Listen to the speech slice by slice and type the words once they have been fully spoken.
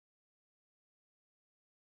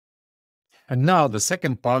And now the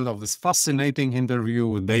second part of this fascinating interview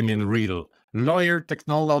with Damien Riehl, lawyer,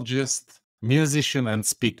 technologist, musician, and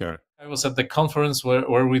speaker. I was at the conference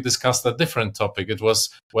where we discussed a different topic. It was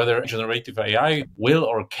whether generative AI will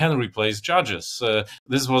or can replace judges.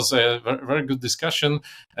 This was a very good discussion,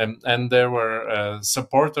 and there were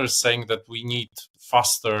supporters saying that we need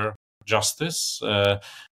faster justice.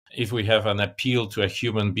 If we have an appeal to a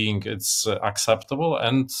human being, it's acceptable.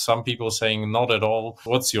 And some people saying not at all.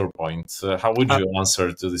 What's your point? How would you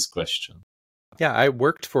answer to this question? Yeah, I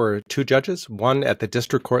worked for two judges, one at the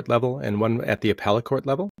district court level and one at the appellate court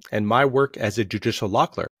level. And my work as a judicial law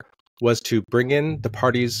clerk was to bring in the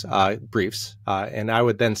parties' briefs, and I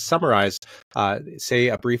would then summarize, say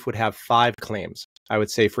a brief would have 5 claims. I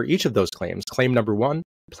would say for each of those claims, claim number 1,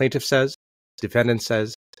 plaintiff says, defendant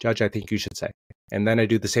says, judge, I think you should say. And then I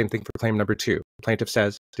do the same thing for claim number 2. Plaintiff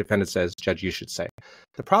says, defendant says, judge, you should say.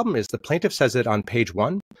 The problem is the plaintiff says it on page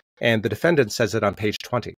 1 and the defendant says it on page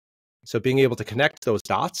 20. So being able to connect those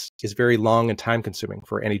dots is very long and time consuming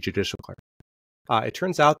for any judicial clerk. It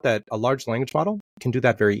turns out that a large language model can do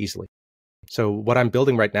that very easily. So what I'm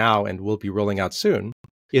building right now and will be rolling out soon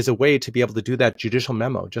is a way to be able to do that judicial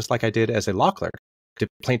memo, just like I did as a law clerk. The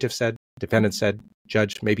plaintiff said, defendant said,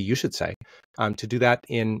 judge, maybe you should say, to do that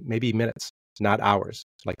in maybe minutes, not hours.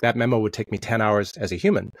 Like that memo would take me 10 hours as a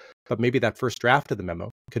human, but maybe that first draft of the memo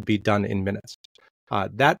could be done in minutes.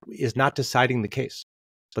 That is not deciding the case,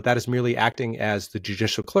 but that is merely acting as the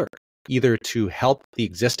judicial clerk, either to help the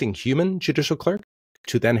existing human judicial clerk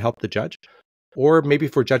to then help the judge, or maybe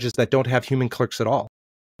for judges that don't have human clerks at all.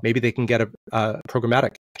 Maybe they can get a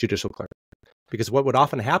programmatic judicial clerk. Because what would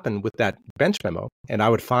often happen with that bench memo, and I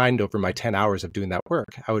would find over my 10 hours of doing that work,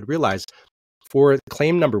 I would realize for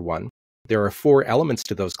claim number 1, there are 4 elements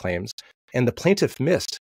to those claims, and the plaintiff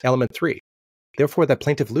missed element 3. Therefore, that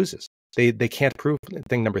plaintiff loses. They can't prove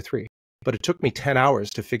thing number 3. But it took me 10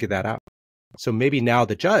 hours to figure that out. So maybe now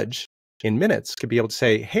the judge, in minutes, could be able to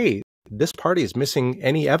say, hey, this party is missing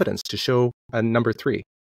any evidence to show a number 3.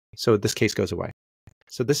 So this case goes away.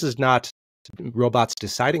 So this is not robots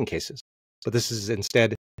deciding cases, but this is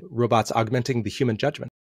instead robots augmenting the human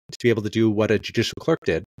judgment to be able to do what a judicial clerk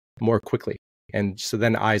did more quickly. And so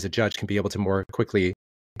then I, as a judge, can be able to more quickly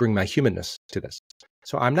bring my humanness to this.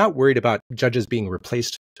 So I'm not worried about judges being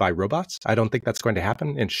replaced by robots. I don't think that's going to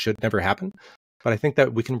happen and should never happen. But I think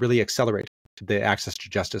that we can really accelerate the access to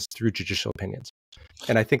justice through judicial opinions.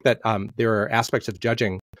 And I think that there are aspects of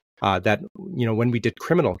judging that, when we did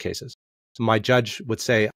criminal cases, my judge would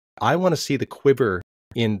say, I want to see the quiver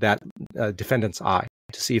in that defendant's eye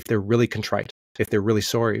to see if they're really contrite, if they're really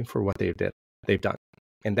sorry for what they've done.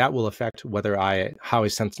 And that will affect how I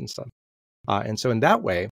sentence them. And so in that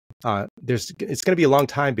way, it's going to be a long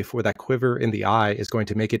time before that quiver in the eye is going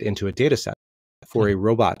to make it into a data set for a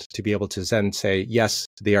robot to be able to then say, yes,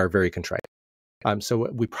 they are very contrite.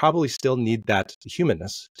 So we probably still need that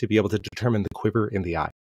humanness to be able to determine the quiver in the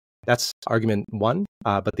eye. That's argument 1.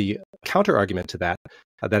 But the counter argument to that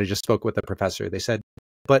I just spoke with the professor, they said,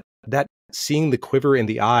 but that seeing the quiver in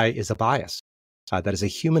the eye is a bias. That is a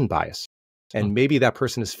human bias. And maybe that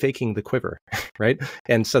person is faking the quiver, right?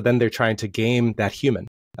 And so then they're trying to game that human.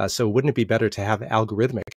 So wouldn't it be better to have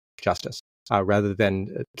algorithmic justice rather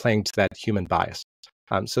than playing to that human bias?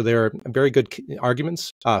 So there are very good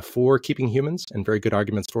arguments for keeping humans and very good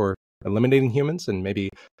arguments for eliminating humans and maybe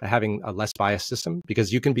having a less biased system,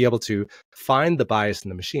 because you can be able to find the bias in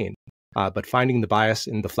the machine, but finding the bias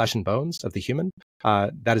in the flesh and bones of the human,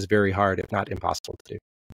 that is very hard, if not impossible to do.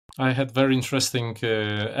 I had very interesting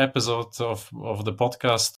episode of the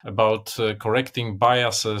podcast about correcting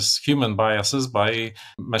biases, human biases by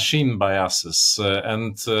machine biases,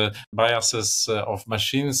 and biases of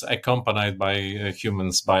machines accompanied by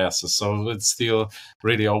humans biases. So it's still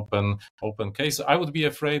really open case. I would be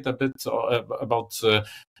afraid a bit about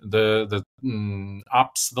the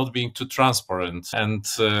apps not being too transparent, and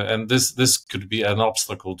this could be an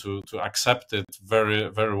obstacle to accept it very,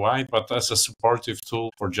 very wide. But as a supportive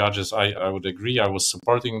tool for judges, I would agree. I was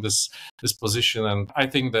supporting this position, and I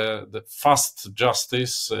think the fast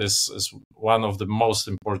justice is one of the most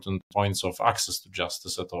important points of access to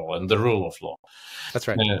justice at all, and the rule of law. That's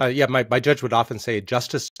right. My judge would often say,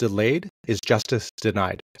 justice delayed is justice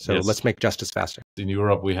denied. So yes. Let's make justice faster. In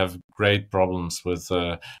Europe, we have great problems with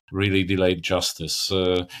really delayed justice.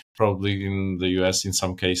 Probably in the US, in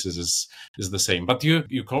some cases, is the same. But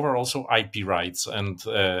you cover also IP rights and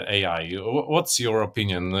AI. What's your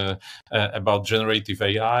opinion about generative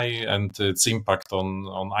AI and its impact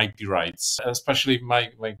on IP rights, especially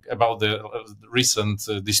about the recent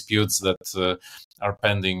disputes that are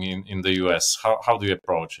pending in the US? How do you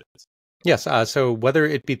approach it? Yes. So whether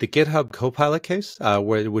it be the GitHub Copilot case,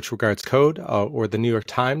 which regards code, or the New York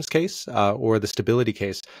Times case, or the stability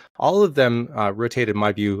case, all of them rotate, in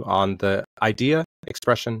my view, on the idea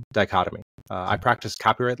expression dichotomy. I practice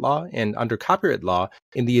copyright law, and under copyright law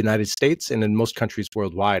in the United States and in most countries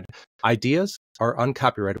worldwide, ideas are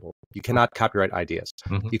uncopyrightable. You cannot copyright ideas.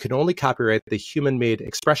 Mm-hmm. You can only copyright the human-made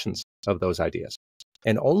expressions of those ideas,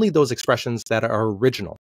 and only those expressions that are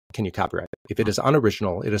original can you copyright. If it is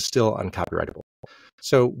unoriginal, it is still uncopyrightable.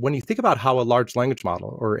 So when you think about how a large language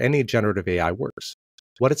model or any generative AI works,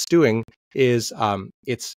 what it's doing is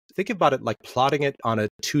think about it like plotting it on a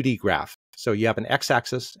 2D graph. So you have an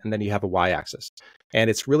x-axis and then you have a y-axis. And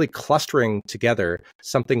it's really clustering together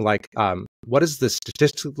something like, what is the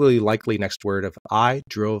statistically likely next word of I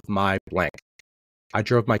drove my blank? I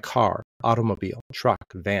drove my car, automobile, truck,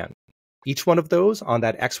 van. Each one of those on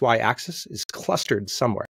that XY axis is clustered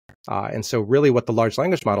somewhere. And so really what the large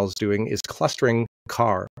language model is doing is clustering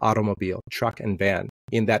car, automobile, truck, and van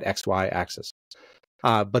in that XY axis.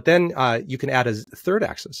 But then you can add a third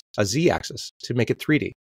axis, a Z axis, to make it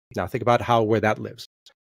 3D. Now think about where that lives.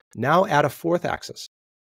 Now add a fourth axis.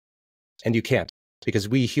 And you can't, because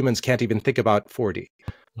we humans can't even think about 4D.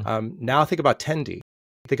 Now think about 10D,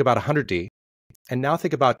 think about 100D, and now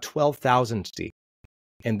think about 12,000D.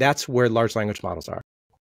 And that's where large language models are.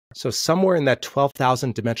 So somewhere in that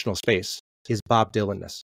 12,000 dimensional space is Bob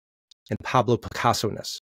Dylan-ness and Pablo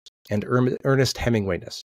Picasso-ness and Ernest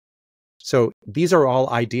Hemingway-ness. So these are all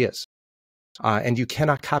ideas, and you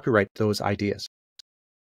cannot copyright those ideas.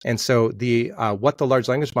 And so what the large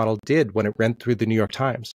language model did when it ran through the New York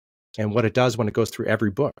Times, and what it does when it goes through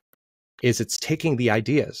every book, is it's taking the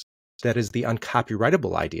ideas, that is the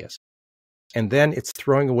uncopyrightable ideas, and then it's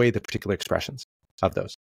throwing away the particular expressions of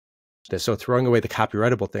those. So throwing away the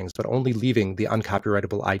copyrightable things, but only leaving the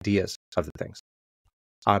uncopyrightable ideas of the things.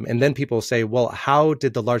 And then people say, well, how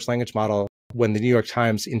did the large language model, when the New York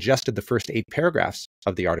Times ingested the first 8 paragraphs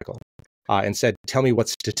of the article and said, tell me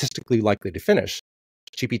what's statistically likely to finish,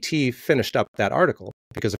 GPT finished up that article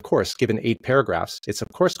because, of course, given 8 paragraphs, it's of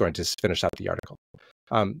course going to finish up the article.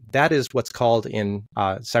 That is what's called in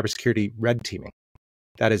cybersecurity red teaming.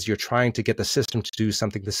 That is, you're trying to get the system to do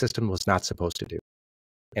something the system was not supposed to do.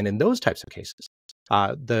 And in those types of cases,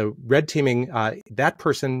 the red teaming, that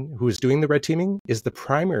person who is doing the red teaming is the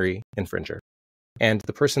primary infringer. And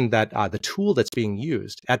the person the tool that's being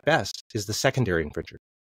used at best is the secondary infringer.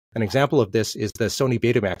 An example of this is the Sony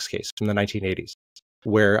Betamax case from the 1980s,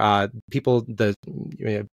 where the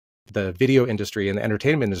video industry and the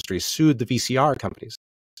entertainment industry sued the VCR companies,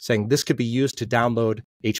 saying this could be used to download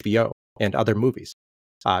HBO and other movies,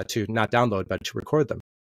 to not download, but to record them.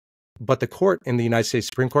 But the court in the United States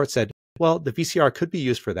Supreme Court said, well, the VCR could be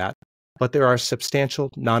used for that, but there are substantial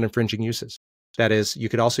non-infringing uses. That is, you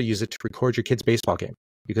could also use it to record your kid's baseball game.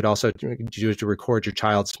 You could also use it to record your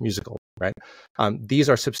child's musical, right? These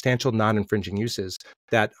are substantial non-infringing uses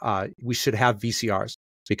that we should have VCRs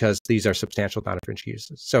because these are substantial non-infringing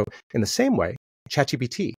uses. So in the same way,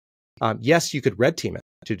 ChatGPT, yes, you could red team it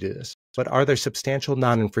to do this, but are there substantial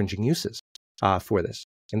non-infringing uses for this?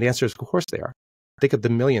 And the answer is, of course, they are. Think of the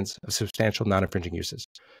millions of substantial non-infringing uses.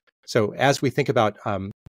 So as we think about,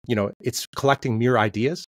 it's collecting mere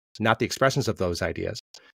ideas, not the expressions of those ideas.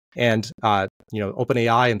 And,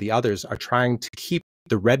 OpenAI and the others are trying to keep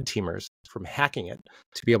the red teamers from hacking it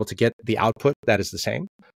to be able to get the output that is the same.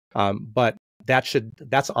 But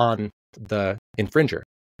that's on the infringer,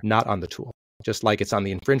 not on the tool. Just like it's on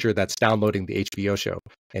the infringer that's downloading the HBO show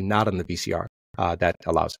and not on the VCR that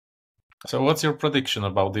allows it. So what's your prediction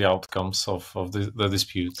about the outcomes of the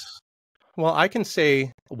dispute? Well, I can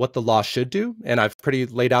say what the law should do, and I've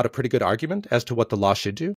laid out a pretty good argument as to what the law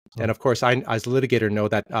should do. And of course, I, as a litigator, know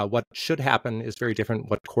that what should happen is very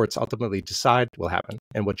different what courts ultimately decide will happen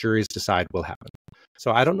and what juries decide will happen.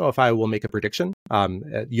 So I don't know if I will make a prediction.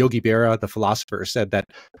 Yogi Berra, the philosopher, said that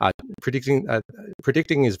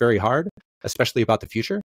predicting is very hard, especially about the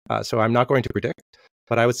future. So I'm not going to predict.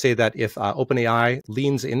 But I would say that if OpenAI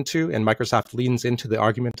leans into and Microsoft leans into the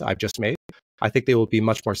argument I've just made, I think they will be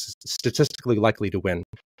much more statistically likely to win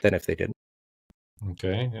than if they didn't.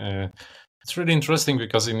 Okay. It's really interesting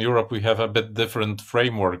because in Europe we have a bit different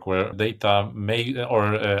framework where data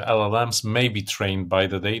LLMs may be trained by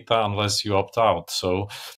the data unless you opt out. So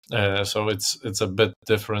So it's a bit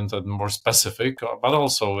different and more specific, but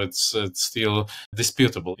also it's still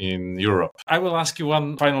disputable in Europe. I will ask you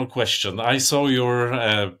one final question. I saw your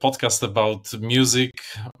podcast about music,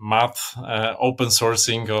 math, open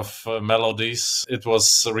sourcing of melodies. It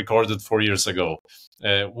was recorded 4 years ago.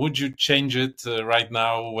 Would you change it right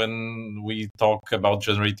now when we talk about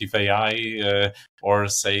generative AI, or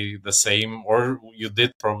say the same, or you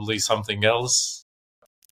did probably something else?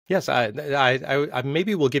 Yes, I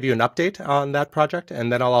maybe will give you an update on that project,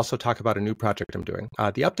 and then I'll also talk about a new project I'm doing.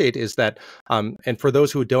 The update is that, and for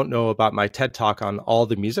those who don't know about my TED Talk on all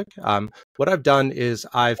the music, what I've done is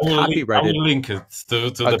I've copyrighted. I will link it to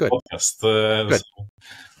the good. podcast. Good.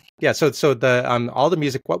 Yeah, so the all the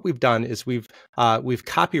music, what we've done is we've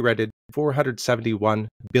copyrighted 471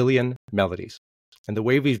 billion melodies, and the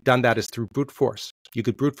way we've done that is through brute force. You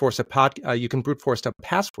could brute force you can brute force a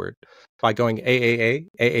password by going AAA,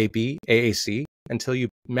 AAB, AAC until you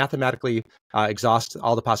mathematically exhaust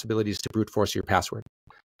all the possibilities to brute force your password.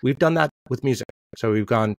 We've done that with music. So we've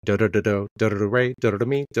gone do do do do do do re do do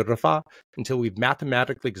mi do do fa until we've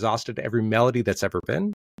mathematically exhausted every melody that's ever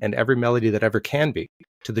been and every melody that ever can be,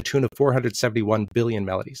 to the tune of 471 billion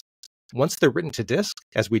melodies. Once they're written to disk,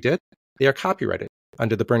 as we did, they are copyrighted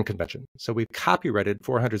under the Berne Convention. So we've copyrighted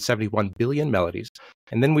 471 billion melodies,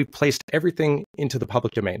 and then we've placed everything into the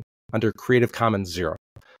public domain under Creative Commons 0.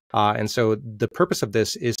 And so the purpose of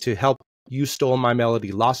this is to help You Stole My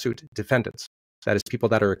Melody lawsuit defendants. That is, people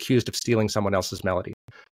that are accused of stealing someone else's melody.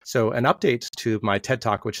 So an update to my TED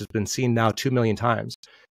Talk, which has been seen now 2 million times,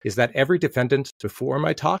 is that every defendant before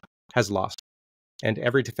my talk has lost, and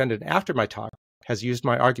every defendant after my talk has used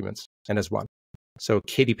my arguments and has won. So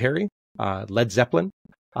Katy Perry, Led Zeppelin,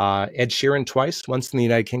 Ed Sheeran twice, once in the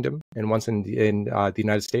United Kingdom and once in the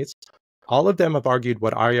United States. All of them have argued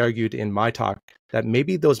what I argued in my talk, that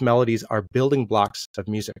maybe those melodies are building blocks of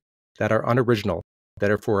music that are unoriginal, that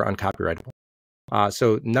are for uncopyrightable.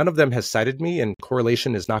 So none of them has cited me, and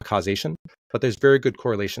correlation is not causation, but there's very good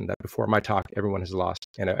correlation that before my talk, everyone has lost,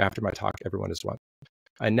 and after my talk, everyone has won.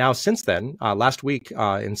 And now, since then, last week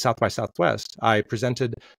in South by Southwest, I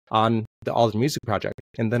presented on the All the Music project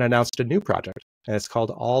and then announced a new project, and it's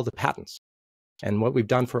called All the Patents. And what we've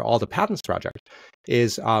done for All the Patents project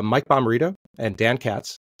is Mike Bomarito and Dan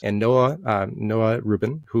Katz and Noah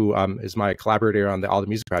Rubin, who is my collaborator on the All the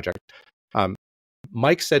Music project.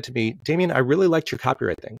 Mike said to me, Damien, I really liked your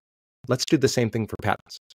copyright thing. Let's do the same thing for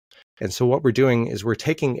patents. And so what we're doing is we're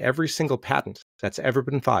taking every single patent that's ever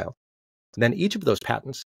been filed. Then each of those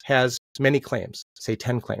patents has many claims, say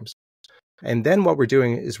 10 claims. And then what we're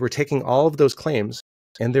doing is we're taking all of those claims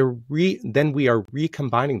and then we are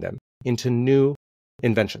recombining them into new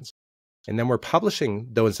inventions. And then we're publishing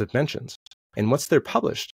those inventions. And once they're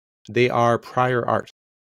published, they are prior art.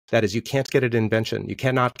 That is, you can't get an invention. You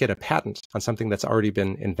cannot get a patent on something that's already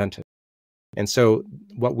been invented. And so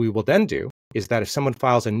what we will then do is that if someone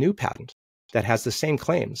files a new patent that has the same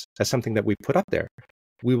claims as something that we put up there,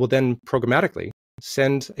 we will then programmatically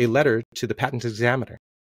send a letter to the patent examiner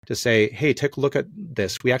to say, hey, take a look at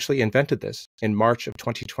this. We actually invented this in March of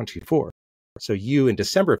 2024. So you in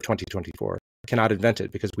December of 2024 cannot invent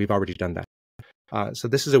it because we've already done that. So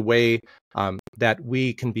this is a way that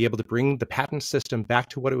we can be able to bring the patent system back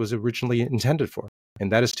to what it was originally intended for,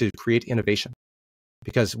 and that is to create innovation.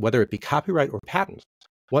 Because whether it be copyright or patent,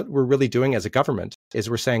 what we're really doing as a government is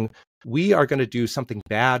we're saying, we are going to do something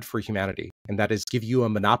bad for humanity, and that is give you a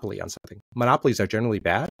monopoly on something. Monopolies are generally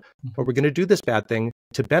bad, but we're going to do this bad thing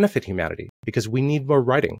to benefit humanity because we need more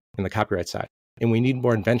writing in the copyright side, and we need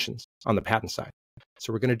more inventions on the patent side.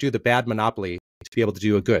 So we're going to do the bad monopoly to be able to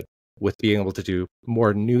do a good, with being able to do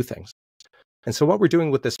more new things. And so what we're doing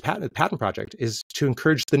with this patent project is to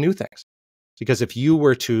encourage the new things. Because if you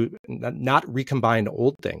were to not recombine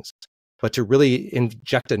old things, but to really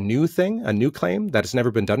inject a new thing, a new claim that has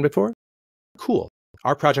never been done before, cool.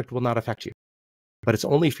 Our project will not affect you. But it's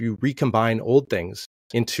only if you recombine old things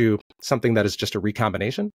into something that is just a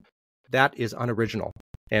recombination, that is unoriginal.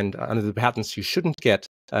 And under the patents, you shouldn't get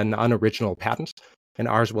an unoriginal patent. And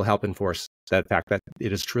ours will help enforce that fact that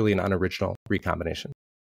it is truly an unoriginal recombination.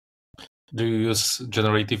 Do you use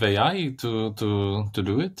generative AI to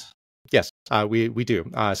do it? Yes, we do.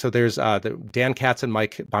 So there's the Dan Katz and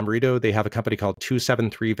Mike Bomarito. They have a company called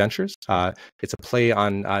 273 Ventures. It's a play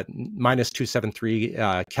on minus 273.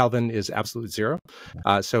 Kelvin is absolute zero.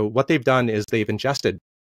 So what they've done is they've ingested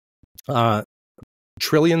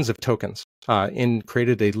trillions of tokens and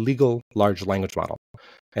created a legal large language model.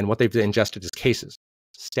 And what they've ingested is cases,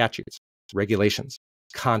 statutes, regulations,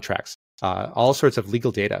 contracts, all sorts of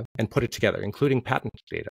legal data, and put it together, including patent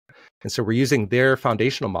data. And so we're using their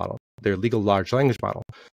foundational model their legal large language model,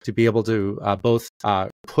 to be able to both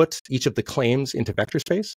put each of the claims into vector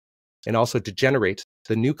space and also to generate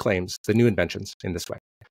the new claims, the new inventions in this way.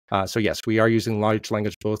 So yes, we are using large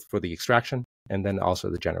language both for the extraction and then also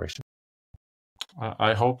the generation.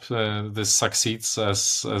 I hope this succeeds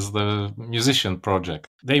as the musician project.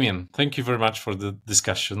 Damien, thank you very much for the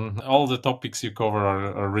discussion. All the topics you cover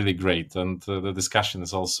are really great, and the discussion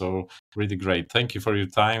is also really great. Thank you for your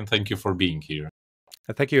time. Thank you for being here.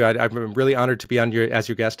 Thank you. I'm really honored to be on as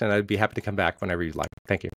your guest, and I'd be happy to come back whenever you'd like.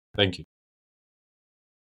 Thank you. Thank you.